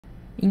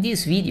In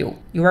this video,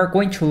 you are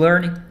going to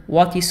learn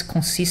what is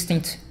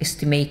consistent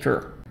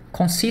estimator.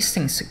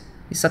 Consistency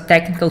is a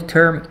technical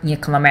term in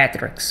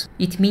econometrics.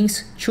 It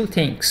means two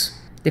things.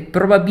 The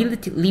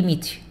probability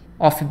limit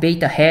of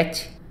beta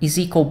hat is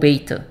equal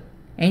beta,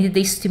 and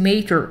the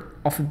estimator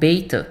of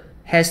beta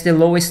has the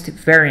lowest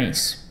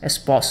variance as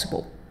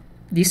possible.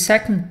 The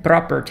second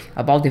property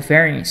about the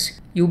variance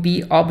will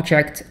be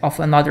object of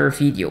another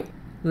video.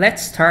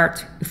 Let's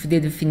start with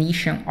the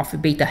definition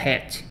of beta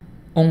hat.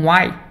 On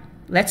Y,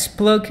 let's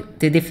plug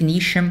the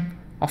definition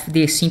of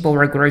the simple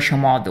regression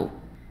model,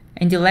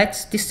 and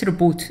let's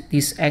distribute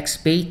this x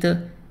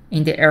beta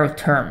in the error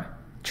term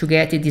to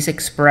get this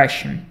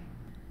expression.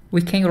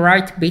 We can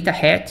write beta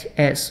hat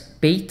as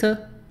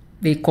beta,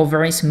 the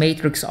covariance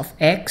matrix of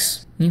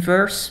x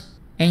inverse,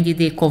 and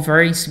the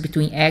covariance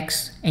between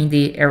x and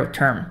the error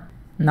term.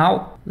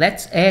 Now,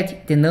 let's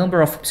add the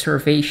number of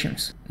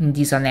observations in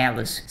this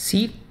analysis.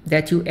 See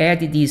that you add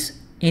this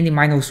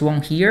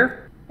n-1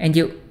 here,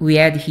 and we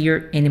add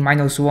here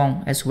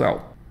n-1 as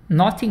well.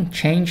 Nothing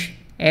changed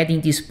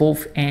adding these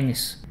both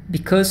n's,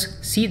 because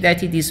see that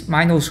this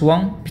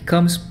 -1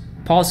 becomes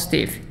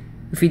positive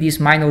with this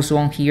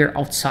 -1 here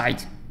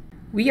outside.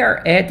 We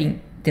are adding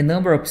the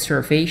number of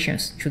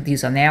observations to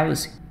this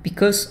analysis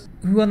because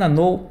we want to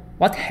know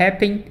what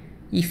happens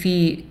if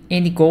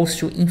n goes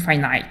to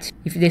infinite.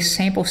 If the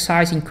sample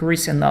size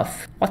increases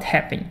enough, what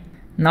happens?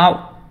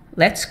 Now,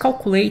 let's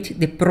calculate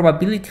the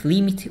probability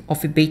limit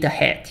of beta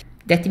hat.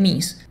 That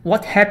means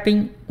what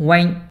happens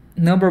when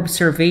number of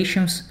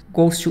observations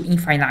goes to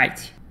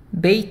infinite.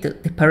 Beta,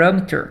 the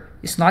parameter,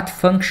 is not a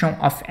function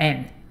of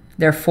n.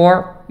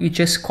 Therefore, you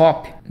just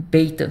copy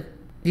beta.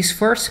 This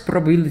first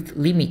probability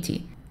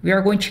limit we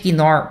are going to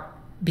ignore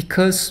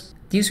because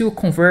this will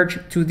converge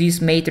to this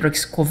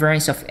matrix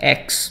covariance of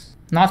x.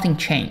 Nothing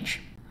changed.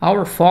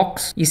 Our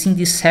focus is in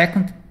the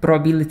second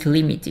probability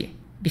limit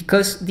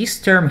because this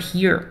term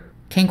here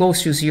can go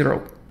to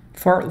 0.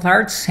 For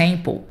large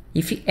sample,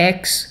 if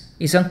x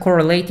is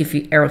uncorrelated with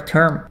the error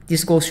term,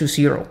 this goes to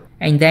 0.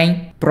 And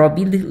then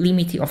probability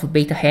limit of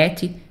beta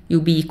hat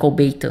will be equal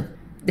beta.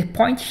 The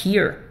point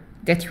here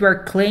that you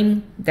are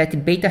claiming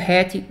that beta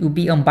hat will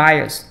be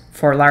unbiased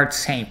for large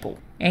sample.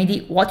 And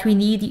what we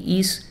need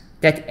is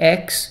that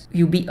x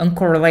will be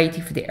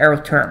uncorrelated with the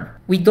error term.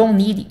 We don't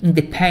need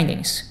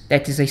independence,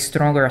 that is a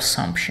stronger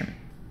assumption.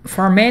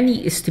 For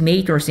many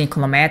estimators in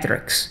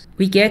econometrics,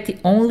 we get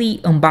only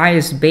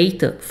unbiased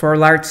beta for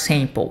large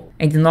sample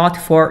and not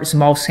for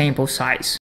small sample size.